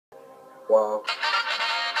Wow.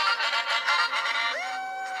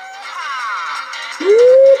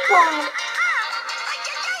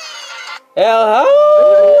 Hellhounds!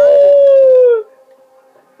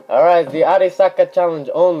 Alright, the Arisaka challenge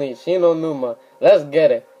only. Shino Numa. Let's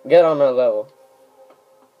get it. Get on our level.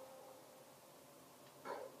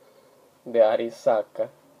 The Arisaka.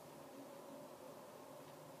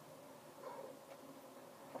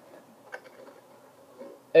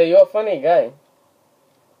 Hey, you're a funny guy.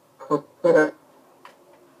 Hey,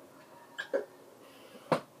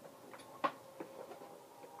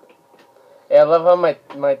 I love how my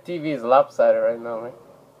TV is lopsided right now, man.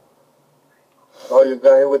 Oh, you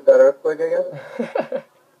got hit with that earthquake again?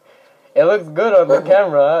 It looks good on the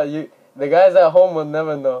camera, huh? The guys at home will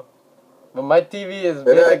never know. But my TV is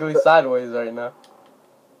basically sideways right now.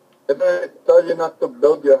 Did I tell you not to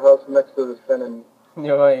build your house next to the sun?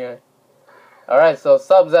 Yeah. Alright, so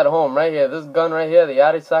subs at home, right here. This gun right here, the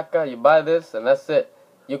Arisaka, you buy this and that's it.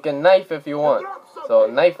 You can knife if you want. So,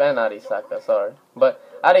 knife and Arisaka, sorry. But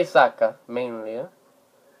Arisaka, mainly, huh?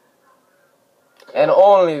 And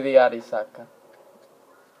only the Arisaka.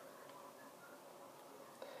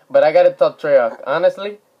 But I gotta tell Treyarch,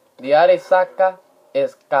 honestly, the Arisaka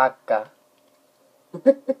is Kaka.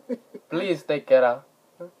 Please take it out.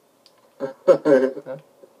 Huh?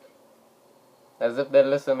 As if they're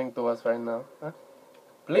listening to us right now. Huh?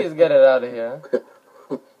 Please get it out of here.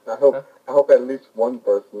 Huh? I hope at least one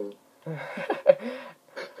person.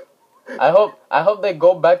 I hope they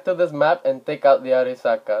go back to this map and take out the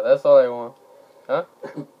Arisaka. That's all I want. Huh?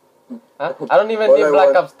 Huh? I don't even need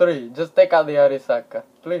Black Ops 3. Just take out the Arisaka.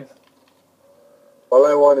 Please. All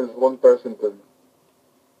I want is one person to...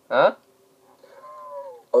 Huh?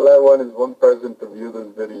 All I want is one person to view this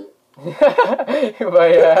video.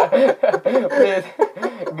 But yeah, please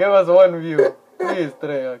give us one view. Please,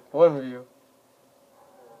 Treyarch, one view.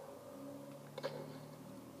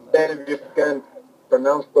 And if you can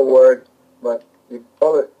pronounce the word, but you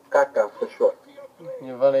call it Kaka for short.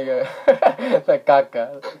 You funny guy. The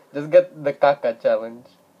Kaka. Just get the Kaka challenge.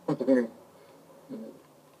 The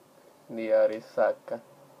Arisaka.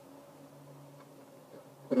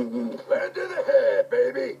 Land to the head,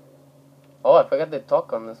 baby. Oh, I forgot they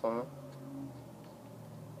talk on this one.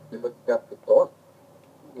 You got to talk.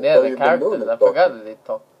 Yeah, the characters. I forgot that they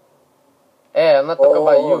talk. Hey, I'm not talking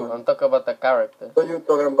about you. I'm talking about the characters. So you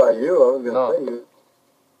talking about you? I was gonna say you.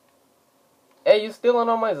 Hey, you stealing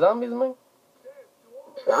all my zombies, man?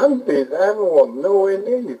 Zombies? I haven't walked nowhere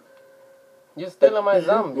near you. You stealing my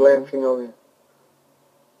zombies? Glancing over here.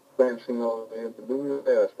 Glancing over here. Do you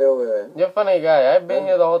there? Stay over there. You're a funny guy. I've been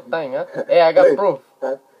here the whole time, huh? Hey, I got Please, proof.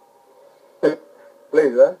 Huh?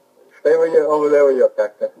 Please, huh? Stay over there with your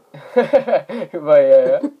Kaka. But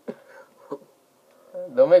yeah.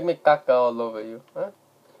 Don't make me caca all over you, huh?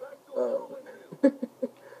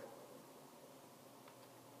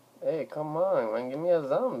 Hey, come on, man. Give me a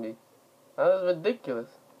zombie. That is ridiculous.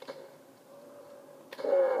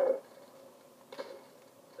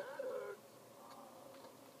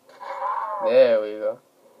 There we go.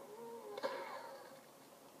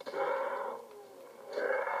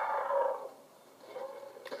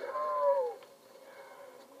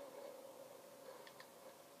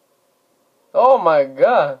 Oh my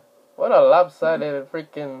god. What a lopsided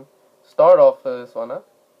freaking start off for this one, huh?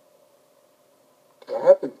 What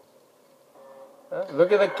happened? Huh?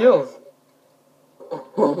 Look at the kills.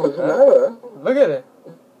 What's the matter? Look at it.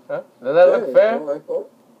 Huh? Does that look fair?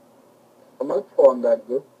 I'm not falling that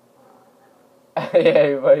good.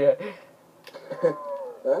 Yeah, but yeah.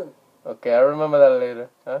 Huh? Okay, I remember that later,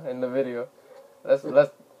 huh? In the video.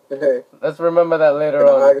 Let's remember that later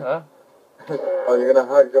on, huh? Oh, you're gonna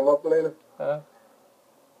hug him up later? Huh?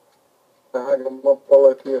 Hug him up, pull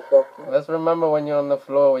it to yourself. Let's remember when you're on the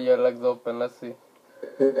floor with your legs open. Let's see.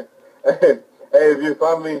 Hey, if you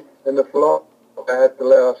found me in the floor, I had to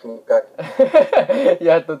let out some caca. You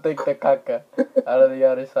had to take the caca out of the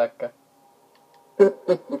Arisaka.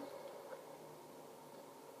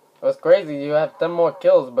 What's crazy, you have 10 more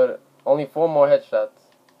kills, but only 4 more headshots.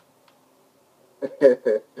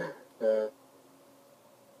 Yeah.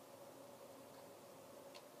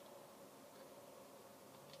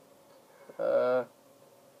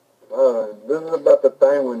 This is about the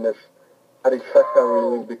time when this Arisaka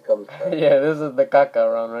really becomes yeah, this is the Kaka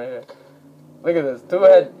round right here. Look at this,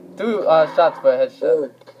 two shots per headshot.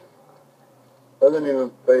 Really? Doesn't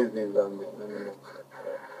even phase these zombies anymore.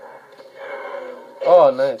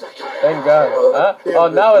 Oh, nice. Thank God. Huh? Oh,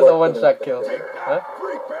 now it's a one-shot kill. Huh?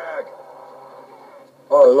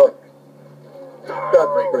 Oh, look.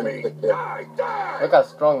 Look how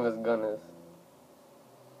strong this gun is.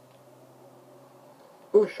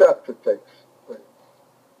 2 shots it takes.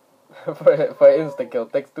 for insta kill,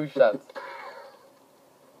 takes 2 shots.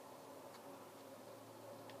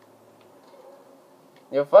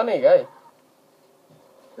 You're funny guy.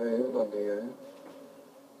 Yeah, he's funny guy.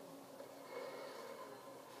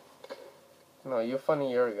 No, you're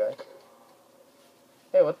funny. You're a guy.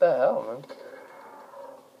 Hey, what the hell, man?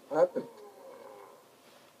 What happened?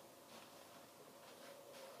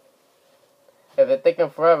 Hey, they're taking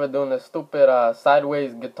forever doing this stupid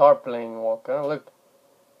sideways guitar playing walk. Huh? Look.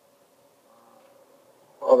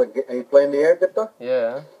 Oh, he's playing the air guitar?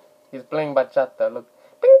 Yeah, he's playing bachata. Look.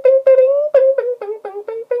 Ping, ping, ping, ping, ping, ping, ping,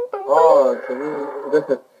 ping, ping, ping. Oh, so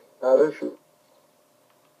this is...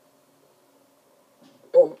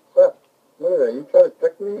 Oh, crap. Look at that. You trying to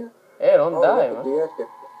trick me here? Hey, don't die, look at man. the air guitar.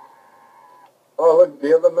 Oh, look,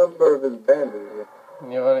 the other member of his band is here.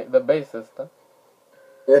 You're the bassist, huh?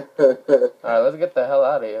 Yeah. Alright, let's get the hell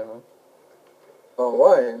out of here, man. Oh,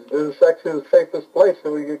 why? This is actually the safest place,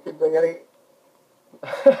 so we can keep getting...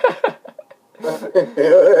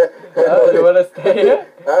 You wanna stay here?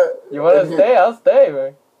 You wanna stay? I'll stay,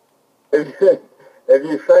 man. If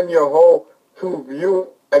you send your whole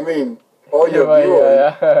all your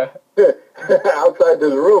viewers outside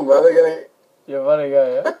this room, are they gonna... You're funny guy,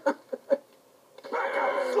 yeah?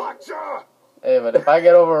 Hey, but if I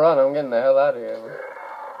get overrun, I'm getting the hell out of here, man.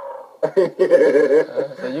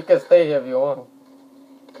 So you can stay here if you want.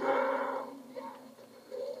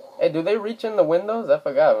 Hey, do they reach in the windows? I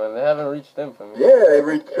forgot, man. They haven't reached in for me. Yeah, they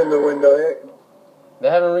reached in the window. They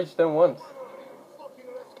haven't reached in once.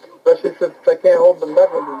 Especially since they can't hold them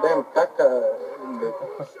back with the damn Kaka.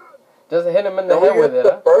 Just hit him in the head with it,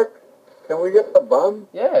 huh? Perk? Can we get the bomb?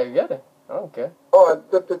 Yeah, get it. I don't care. Oh, I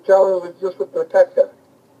thought the challenge was just with the Kaka.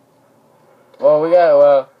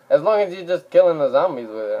 Well, as long as you're just killing the zombies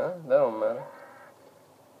with it, huh? That don't matter.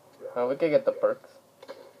 We can get the perks.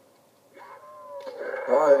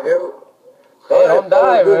 Alright, hey, don't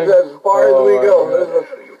die, man. As far as we go.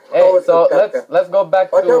 Hey, so let's go back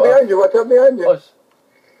to... Watch out behind you, watch out behind you.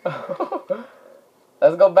 Oh,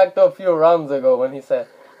 let's go back to a few rounds ago when he said,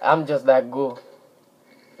 I'm just that good.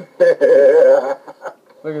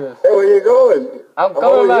 Look at this. Hey, where you going? I'm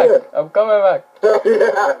coming back. Here. I'm coming back.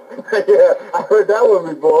 yeah, I heard that one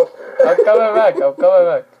before. I'm coming back. I'm coming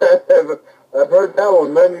back. I've heard that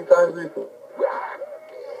one many times before.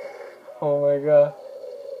 Oh my god.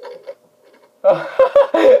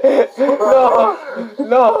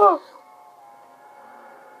 No!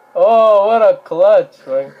 Oh, what a clutch,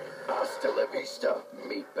 man. Hasta la vista,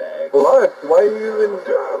 meatbag. Clutch? Why are you using...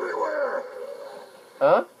 Everywhere.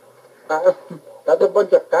 Huh? That's a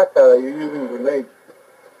bunch of caca that you're using grenades.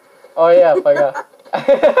 Oh yeah, I forgot.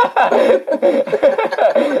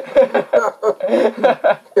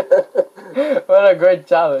 What a great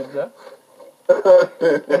challenge, huh?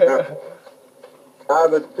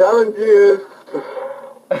 The challenge is...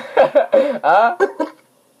 Huh?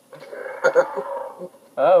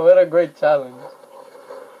 Oh, what a great challenge.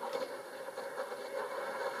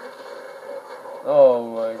 Oh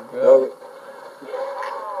my god.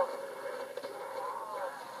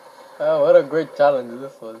 Oh, what a great challenge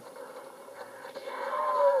this was.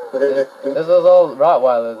 This was all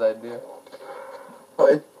Rottweiler's idea.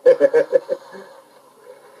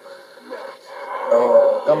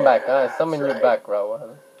 Come back, huh? I summon you back,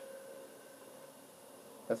 Rottweiler.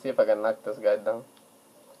 Let's see if I can knock this guy down.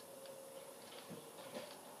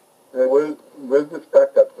 Where's this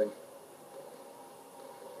backup thing?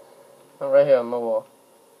 I'm right here on the wall.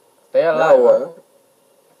 Stay alive. Now what?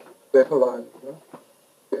 Stay alive.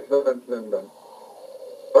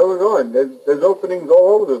 Where are we going? There's openings all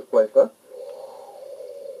over this place, huh?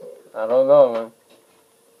 I don't know, man.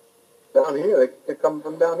 Down here. They come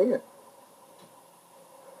from down here.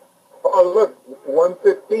 Oh, look.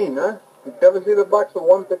 115, huh? Did you ever see the box of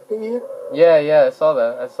 115 here? Yeah, I saw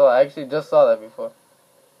that. I actually just saw that before.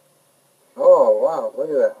 Oh, wow. Look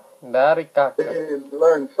at that. Arisaka. You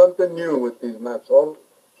learn something new with these maps.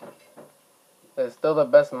 It's still the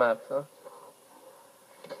best maps, huh?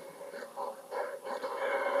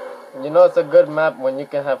 You know it's a good map when you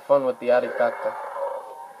can have fun with the Arisaka.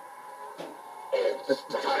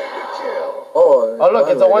 Oh, look,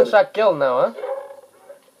 it's a one-shot kill now, huh?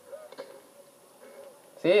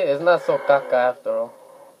 See, it's not so Kaka after all.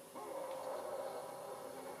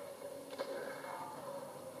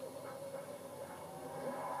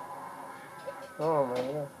 Oh my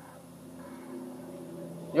god.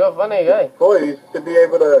 You're a funny guy. Boy, you should be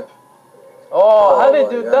able to... Oh, how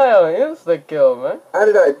did you die on insta-kill, man? How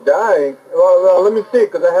did I die? Well, let me see,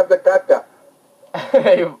 because I have the Kaka.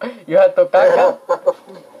 you had to Kaka?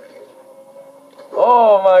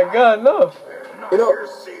 Oh my god, no. Not You know, your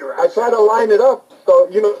sea I try to line it up so,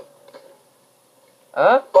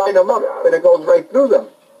 Huh? line them up and it goes right through them.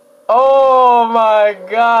 Oh my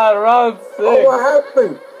god, round 6. Oh, what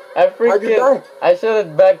happened? How'd you die? I should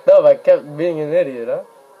have backed up. I kept being an idiot, huh?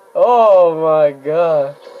 Oh my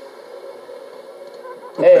god.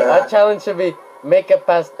 Hey, our challenge should be make it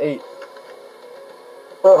past 8.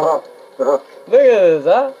 Look at this,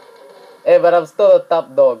 huh? Hey, but I'm still a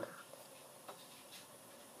top dog.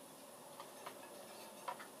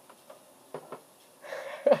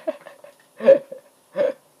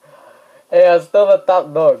 Hey, I'm still a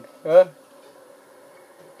top dog, huh?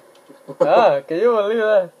 Ah, can you believe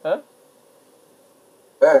that, huh?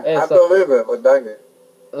 Yeah, Hey, I so- believe it, but dang it.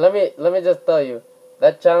 Let me just tell you,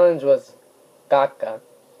 that challenge was Kaka.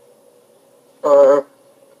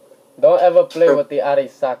 Don't ever play with the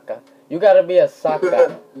Arisaka. You gotta be a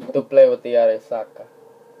Saka to play with the Arisaka.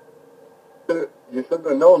 You should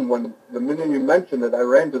have known when the minute you mentioned it, I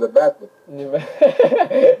ran to the bathroom.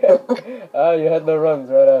 Oh, you had the runs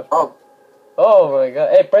right after. Oh, Oh my god.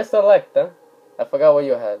 Hey, press select, huh? I forgot what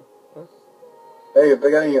you had. hey, you're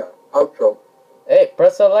forgetting your outro. Hey,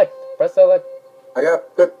 press select. Press select. I got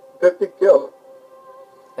 50 kills.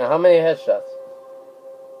 And how many headshots?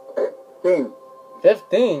 15.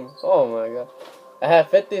 15? Oh my god. I had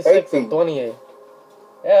 56 and 18. 28.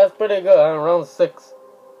 Yeah, that's pretty good. I'm round 6.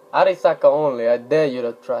 Arisaka only. I dare you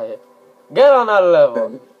to try it. Get on that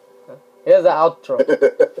level. Here's the outro.